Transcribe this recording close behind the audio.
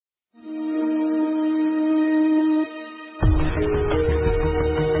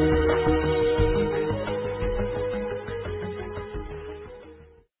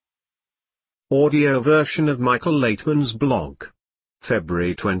audio version of Michael Laitman's blog.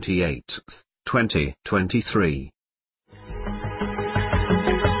 February 28, 2023.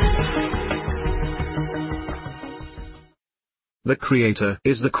 The Creator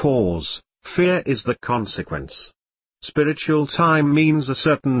is the cause, fear is the consequence. Spiritual time means a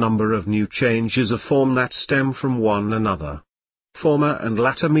certain number of new changes of form that stem from one another. Former and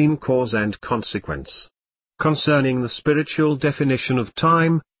latter mean cause and consequence. Concerning the spiritual definition of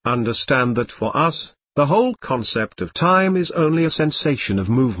time, understand that for us, the whole concept of time is only a sensation of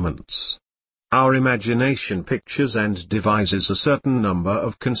movements. Our imagination pictures and devises a certain number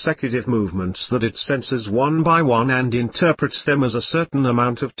of consecutive movements that it senses one by one and interprets them as a certain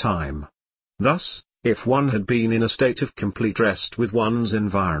amount of time. Thus, if one had been in a state of complete rest with one's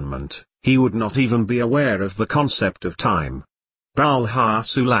environment, he would not even be aware of the concept of time. Baal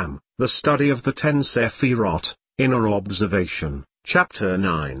HaSulam, The Study of the 10 Sephirot, Inner Observation, Chapter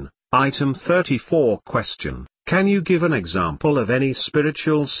 9, Item 34. Question: can you give an example of any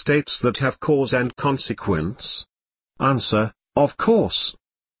spiritual states that have cause and consequence? Answer: of course.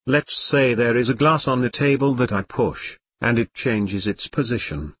 Let's say there is a glass on the table that I push, and it changes its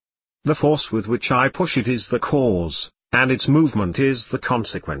position. The force with which I push it is the cause, and its movement is the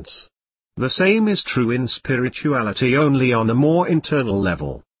consequence. The same is true in spirituality, only on a more internal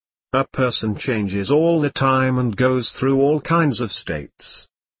level. A person changes all the time and goes through all kinds of states.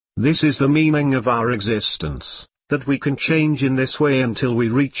 This is the meaning of our existence, that we can change in this way until we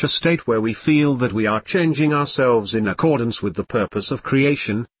reach a state where we feel that we are changing ourselves in accordance with the purpose of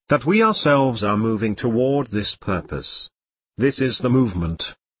creation, that we ourselves are moving toward this purpose. This is the movement.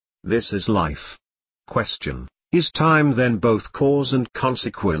 This is life. Question: is time then both cause and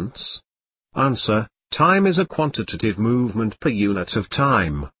consequence? Answer: time is a quantitative movement per unit of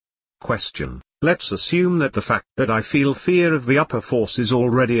time. Question: let's assume that the fact that I feel fear of the upper force is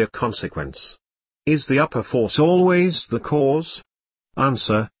already a consequence. Is the upper force always the cause?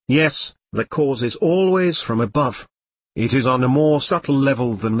 Answer: yes, the cause is always from above. It is on a more subtle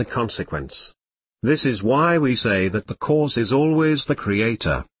level than the consequence. This is why we say that the cause is always the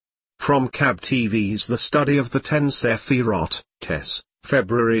Creator. From Cab TV's The Study of the 10 Sephirot, Tess,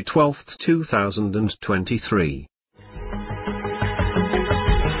 February 12, 2023.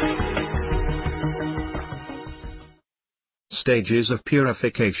 Stages of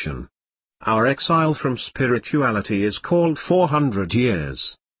purification. Our exile from spirituality is called 400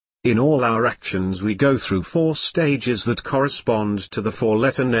 years. In all our actions we go through 4 stages that correspond to the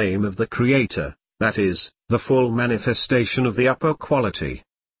 4-letter name of the Creator, that is, the full manifestation of the upper quality.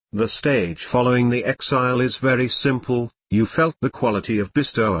 The stage following the exile is very simple: you felt the quality of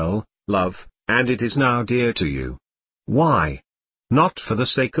bestowal, love, and it is now dear to you. Why? Not for the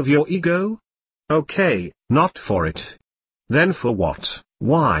sake of your ego? Okay, not for it. Then for what?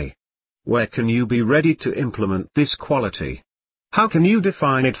 Why? Where can you be ready to implement this quality? How can you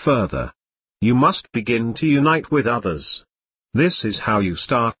define it further? You must begin to unite with others. This is how you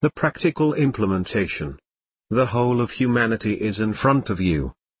start the practical implementation. The whole of humanity is in front of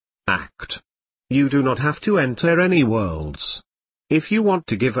you. Act. You do not have to enter any worlds. If you want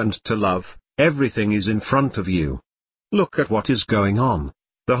to give and to love, everything is in front of you. Look at what is going on.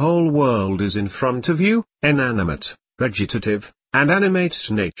 The whole world is in front of you: inanimate, vegetative, and animate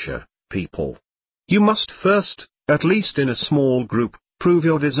nature, people. You must first, at least in a small group, prove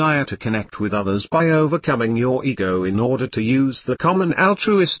your desire to connect with others by overcoming your ego in order to use the common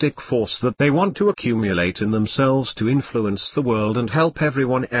altruistic force that they want to accumulate in themselves to influence the world and help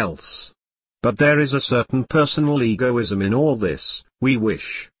everyone else. But there is a certain personal egoism in all this: we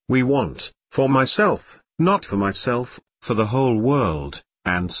wish, we want, for myself, not for myself, for the whole world,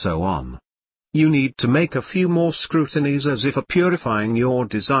 and so on. You need to make a few more scrutinies as if purifying your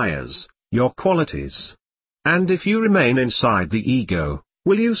desires, your qualities. And if you remain inside the ego,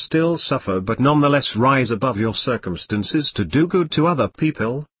 will you still suffer but nonetheless rise above your circumstances to do good to other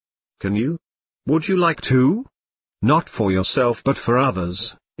people? Can you? Would you like to? Not for yourself but for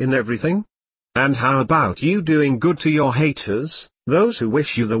others, in everything? And how about you doing good to your haters, those who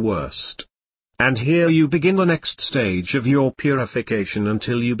wish you the worst? And here you begin the next stage of your purification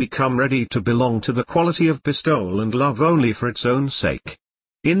until you become ready to belong to the quality of bestowal and love only for its own sake.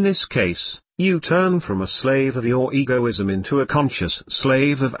 In this case, you turn from a slave of your egoism into a conscious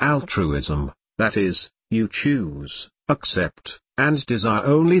slave of altruism, that is, you choose, accept, and desire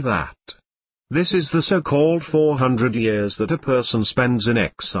only that. This is the so-called 400 years that a person spends in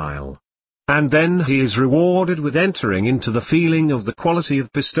exile. And then he is rewarded with entering into the feeling of the quality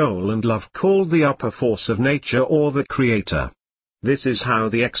of bestowal and love called the upper force of nature or the Creator. This is how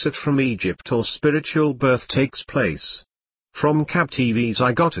the exit from Egypt or spiritual birth takes place. From Cab TV's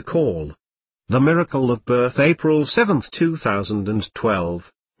I got a call. The Miracle of Birth, April 7, 2012.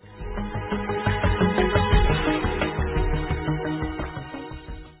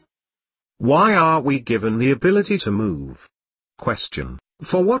 Why are we given the ability to move? Question.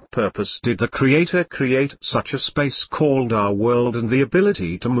 For what purpose did the Creator create such a space called our world and the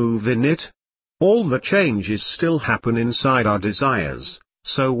ability to move in it? All the changes still happen inside our desires,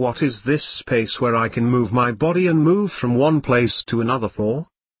 so what is this space where I can move my body and move from one place to another for?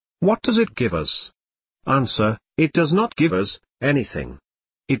 What does it give us? Answer. It does not give us anything.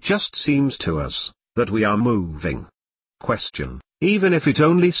 It just seems to us that we are moving. Question. Even if it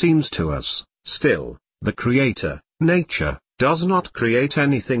only seems to us, still, the Creator, nature, does not create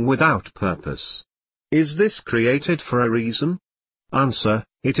anything without purpose. Is this created for a reason? Answer.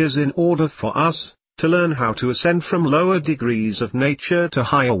 It is in order for us to learn how to ascend from lower degrees of nature to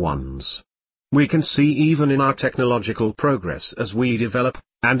higher ones. We can see even in our technological progress as we develop,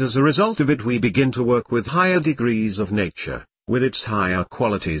 and as a result of it we begin to work with higher degrees of nature, with its higher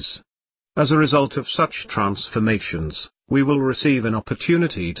qualities. As a result of such transformations, we will receive an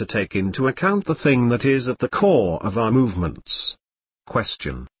opportunity to take into account the thing that is at the core of our movements.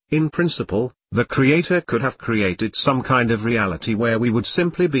 Question. In principle, the Creator could have created some kind of reality where we would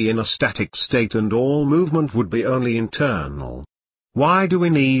simply be in a static state and all movement would be only internal. Why do we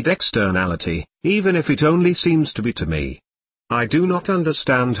need externality, even if it only seems to be to me? I do not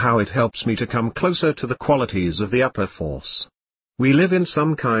understand how it helps me to come closer to the qualities of the upper force. We live in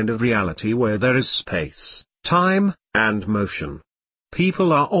some kind of reality where there is space, time, and motion.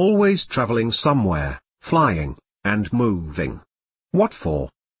 People are always traveling somewhere, flying, and moving. What for?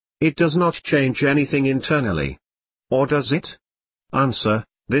 It does not change anything internally. Or does it? Answer.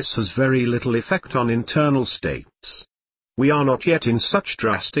 This has very little effect on internal states. We are not yet in such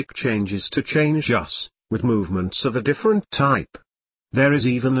drastic changes to change us, with movements of a different type. There is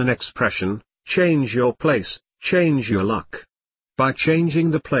even an expression, change your place, change your luck. By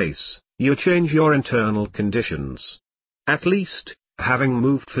changing the place, you change your internal conditions. At least, having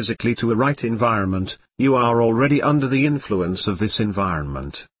moved physically to a right environment, you are already under the influence of this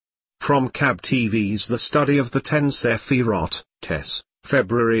environment. From CAB TV's The Study of the 10 Sephirot, TESS,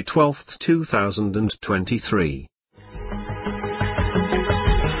 February 12, 2023.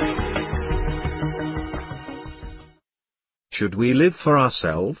 Should we live for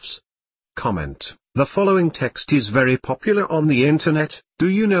ourselves? Comment. The following text is very popular on the internet. Do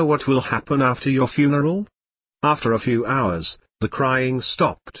you know what will happen after your funeral? After a few hours, the crying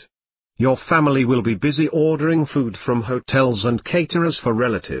stopped. Your family will be busy ordering food from hotels and caterers for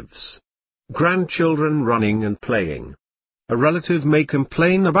relatives. Grandchildren running and playing. A relative may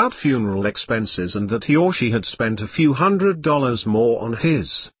complain about funeral expenses and that he or she had spent a few $100s more on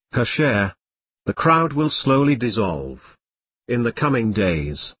her share. The crowd will slowly dissolve. In the coming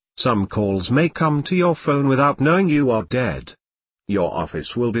days, some calls may come to your phone without knowing you are dead. Your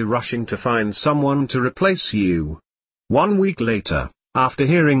office will be rushing to find someone to replace you. 1 week later, after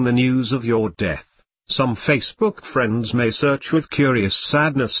hearing the news of your death, some Facebook friends may search with curious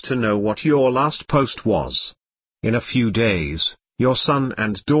sadness to know what your last post was. In a few days, your son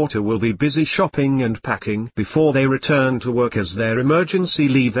and daughter will be busy shopping and packing before they return to work as their emergency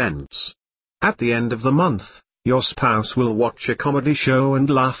leave ends. At the end of the month, your spouse will watch a comedy show and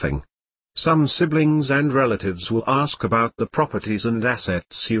laughing. Some siblings and relatives will ask about the properties and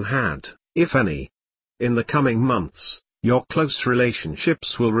assets you had, if any. In the coming months, your close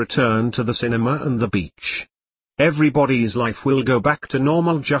relationships will return to the cinema and the beach. Everybody's life will go back to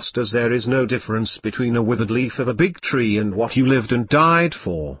normal just as there is no difference between a withered leaf of a big tree and what you lived and died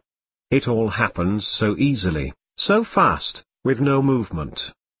for. It all happens so easily, so fast, with no movement.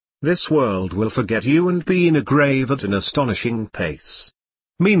 This world will forget you and be in a grave at an astonishing pace.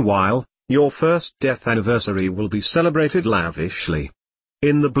 Meanwhile, your first death anniversary will be celebrated lavishly.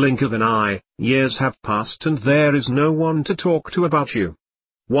 In the blink of an eye, years have passed and there is no one to talk to about you.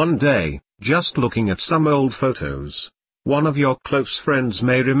 One day, just looking at some old photos, one of your close friends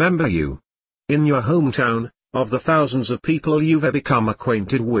may remember you. In your hometown, of the thousands of people you've ever become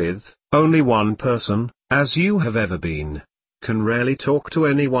acquainted with, only one person, as you have ever been, can really talk to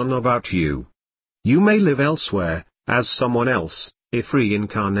anyone about you. You may live elsewhere, as someone else, if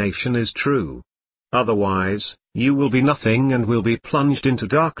reincarnation is true. Otherwise, you will be nothing and will be plunged into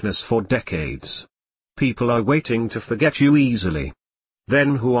darkness for decades. People are waiting to forget you easily.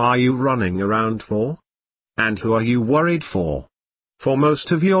 Then who are you running around for? And who are you worried for? For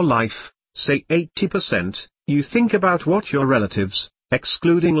most of your life, say 80%, you think about what your relatives,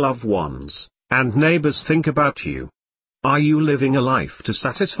 excluding loved ones, and neighbors think about you. Are you living a life to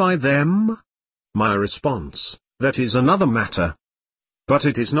satisfy them? My response, that is another matter. But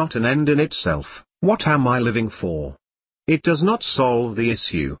it is not an end in itself. What am I living for? It does not solve the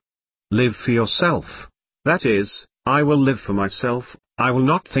issue. Live for yourself. That is, I will live for myself, I will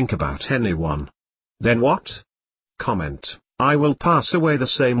not think about anyone. Then what? Comment. I will pass away the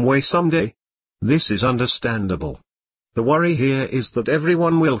same way someday. This is understandable. The worry here is that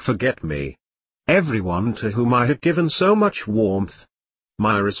everyone will forget me. Everyone to whom I have given so much warmth.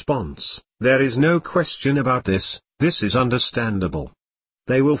 My response, there is no question about this is understandable.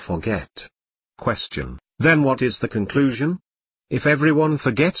 They will forget. Question. Then what is the conclusion? If everyone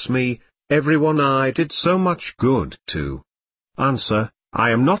forgets me, everyone I did so much good to. Answer.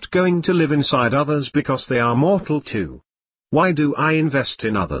 I am not going to live inside others because they are mortal too. Why do I invest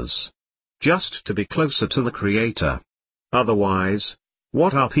in others? Just to be closer to the Creator. Otherwise,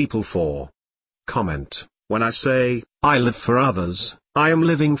 what are people for? Comment. When I say, I live for others, I am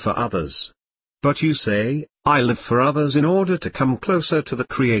living for others. But you say, I live for others in order to come closer to the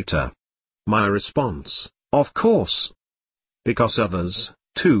Creator. My response, of course. Because others,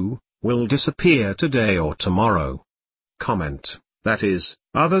 too, will disappear today or tomorrow. Comment. That is,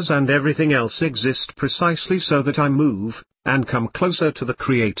 others and everything else exist precisely so that I move, and come closer to the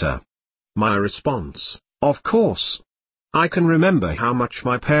Creator. My response, of course. I can remember how much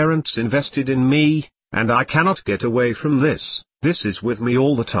my parents invested in me, and I cannot get away from this is with me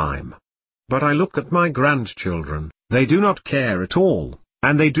all the time. But I look at my grandchildren, they do not care at all,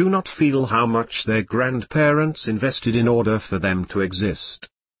 and they do not feel how much their grandparents invested in order for them to exist.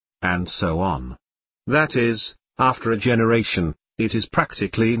 And so on. That is, after a generation, it is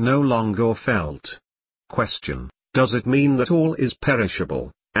practically no longer felt. Question. Does it mean that all is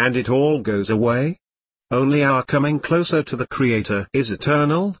perishable, and it all goes away? Only our coming closer to the Creator is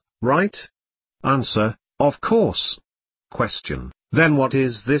eternal, right? Answer. Of course. Question. Then what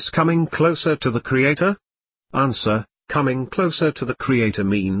is this coming closer to the Creator? Answer. Coming closer to the Creator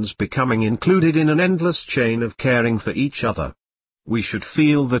means becoming included in an endless chain of caring for each other. We should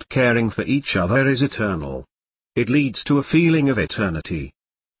feel that caring for each other is eternal. It leads to a feeling of eternity.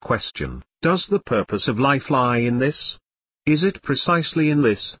 Question. Does the purpose of life lie in this? Is it precisely in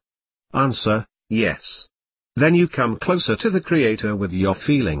this? Answer. Yes. Then you come closer to the Creator with your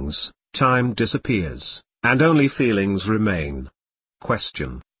feelings, time disappears, and only feelings remain.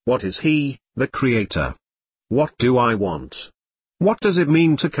 Question. What is He, the Creator? What do I want? What does it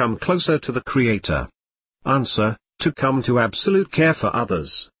mean to come closer to the Creator? Answer. To come to absolute care for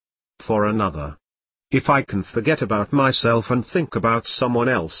others. For another. If I can forget about myself and think about someone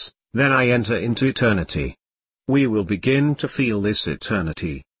else, then I enter into eternity. We will begin to feel this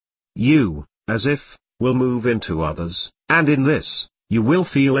eternity. You, as if, will move into others, and in this, you will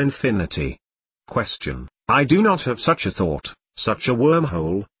feel infinity. Question. I do not have such a thought, such a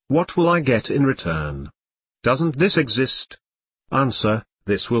wormhole, what will I get in return? Doesn't this exist? Answer.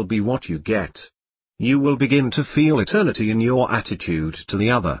 This will be what you get. You will begin to feel eternity in your attitude to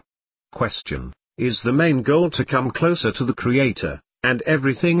the other. Question. Is the main goal to come closer to the Creator, and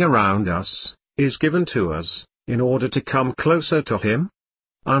everything around us, is given to us, in order to come closer to Him?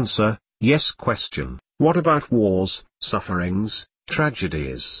 Answer. Yes. Question. What about wars, sufferings,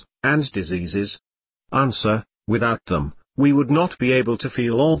 tragedies, and diseases? Answer. Without them, we would not be able to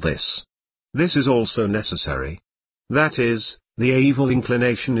feel all this. This is also necessary. That is, the evil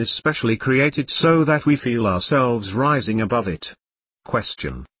inclination is specially created so that we feel ourselves rising above it.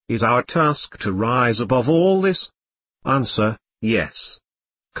 Question. Is our task to rise above all this? Answer. Yes.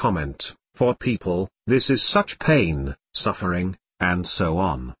 Comment. For people, this is such pain, suffering, and so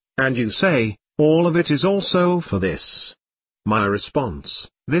on, and you say, all of it is also for this. My response,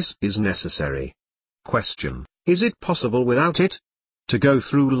 this is necessary. Question. Is it possible without it? To go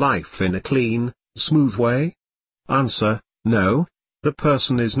through life in a clean, smooth way? Answer. No, the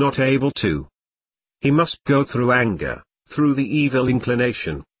person is not able to. He must go through anger, through the evil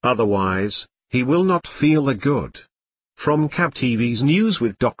inclination, otherwise, he will not feel the good. From CAB TV's News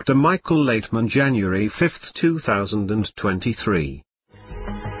with Dr. Michael Laitman, January 5, 2023.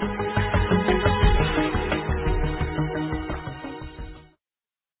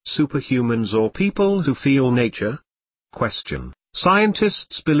 Superhumans or people who feel nature? Question.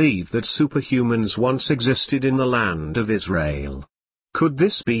 Scientists believe that superhumans once existed in the land of Israel. Could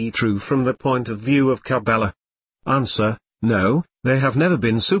this be true from the point of view of Kabbalah? Answer. No, there have never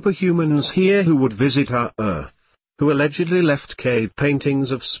been superhumans here who would visit our Earth, who allegedly left cave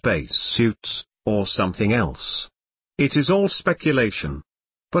paintings of space suits, or something else. It is all speculation.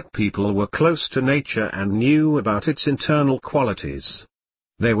 But people were close to nature and knew about its internal qualities.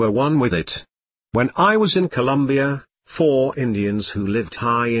 They were one with it. When I was in Colombia, 4 Indians who lived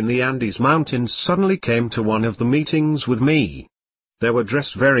high in the Andes Mountains suddenly came to one of the meetings with me. they were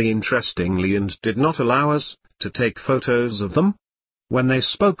dressed very interestingly and did not allow us to take photos of them. When they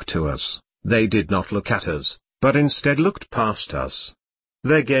spoke to us, they did not look at us, but instead looked past us.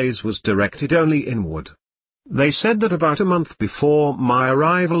 Their gaze was directed only inward. They said that about a month before my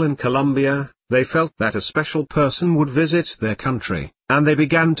arrival in Colombia, they felt that a special person would visit their country, and they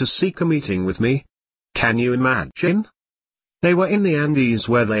began to seek a meeting with me. Can you imagine? They were in the Andes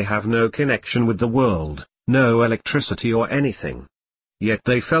where they have no connection with the world, no electricity or anything. Yet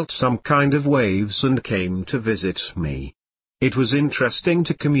they felt some kind of waves and came to visit me. It was interesting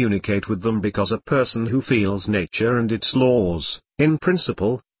to communicate with them because a person who feels nature and its laws, in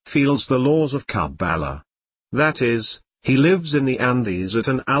principle, feels the laws of Kabbalah. That is, he lives in the Andes at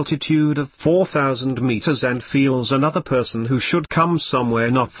an altitude of 4,000 meters and feels another person who should come somewhere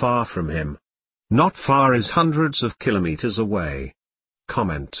not far from him. Not far is hundreds of kilometers away.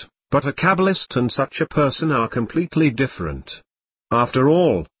 Comment: but a Kabbalist and such a person are completely different. After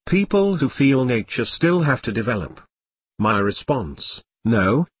all, people who feel nature still have to develop. My response: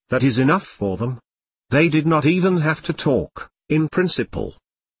 no, that is enough for them. They did not even have to talk, in principle.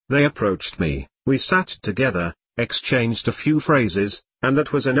 They approached me, we sat together, exchanged a few phrases, and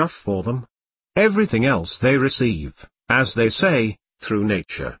that was enough for them. Everything else they receive, as they say, through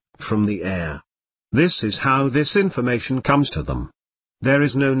nature, from the air. This is how this information comes to them. There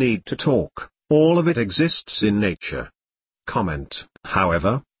is no need to talk, all of it exists in nature. Comment: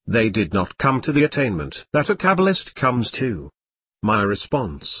 however, they did not come to the attainment that a Kabbalist comes to. My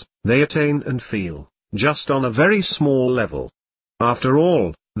response: they attain and feel, just on a very small level. After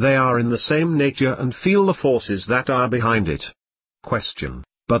all, they are in the same nature and feel the forces that are behind it. Question: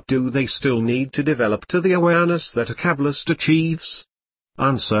 but do they still need to develop to the awareness that a Kabbalist achieves?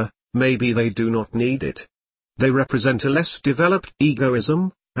 Answer: maybe they do not need it. They represent a less developed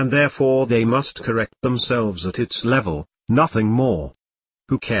egoism, and therefore they must correct themselves at its level, nothing more.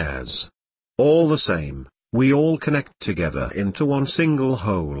 Who cares? All the same, we all connect together into one single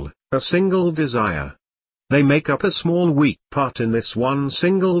whole, a single desire. They make up a small weak part in this one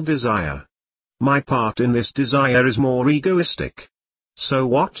single desire. My part in this desire is more egoistic. So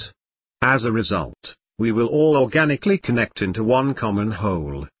what? As a result, we will all organically connect into one common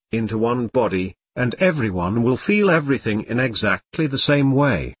whole, into one body, and everyone will feel everything in exactly the same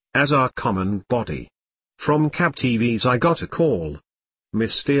way, as our common body. From KabTV's I Got a Call.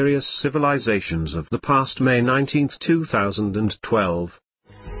 Mysterious Civilizations of the Past, May 19, 2012.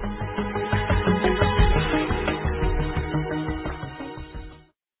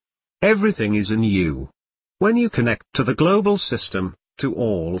 Everything is in you. When you connect to the global system, to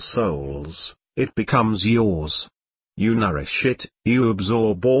all souls, it becomes yours. You nourish it, you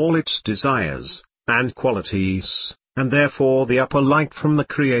absorb all its desires and qualities, and therefore the upper light from the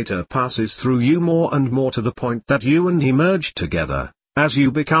Creator passes through you more and more to the point that you and He merge together, as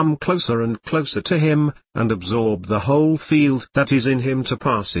you become closer and closer to Him, and absorb the whole field that is in Him to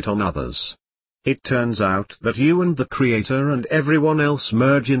pass it on others. It turns out that you and the Creator and everyone else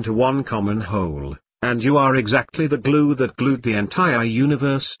merge into one common whole, and you are exactly the glue that glued the entire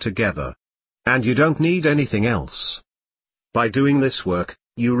universe together. And you don't need anything else. By doing this work,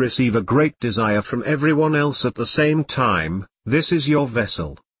 you receive a great desire from everyone else at the same time. This is your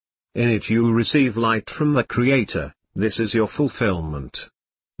vessel. In it you receive light from the Creator. This is your fulfillment.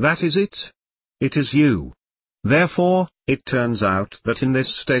 That is it. It is you. Therefore, it turns out that in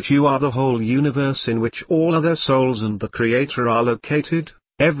this state you are the whole universe in which all other souls and the Creator are located.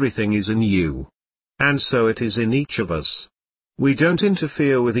 Everything is in you. And so it is in each of us. We don't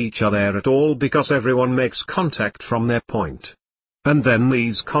interfere with each other at all because everyone makes contact from their point. And then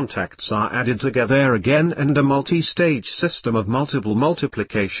these contacts are added together again and a multi-stage system of multiple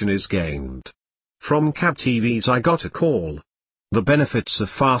multiplication is gained. From KabTV's I Got a Call. The Benefits of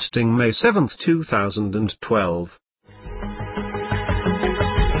Fasting, May 7, 2012.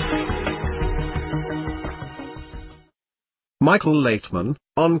 Michael Laitman,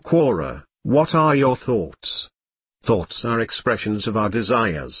 on Quora, what are your thoughts? Thoughts are expressions of our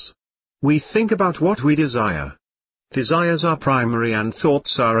desires. We think about what we desire. Desires are primary and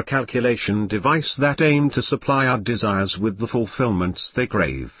thoughts are a calculation device that aim to supply our desires with the fulfillments they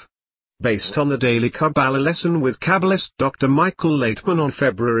crave. Based on the Daily Kabbalah Lesson with Kabbalist Dr. Michael Laitman on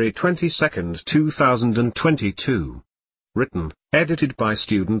February 22, 2022. Written, edited by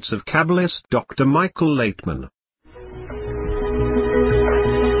students of Kabbalist Dr. Michael Laitman.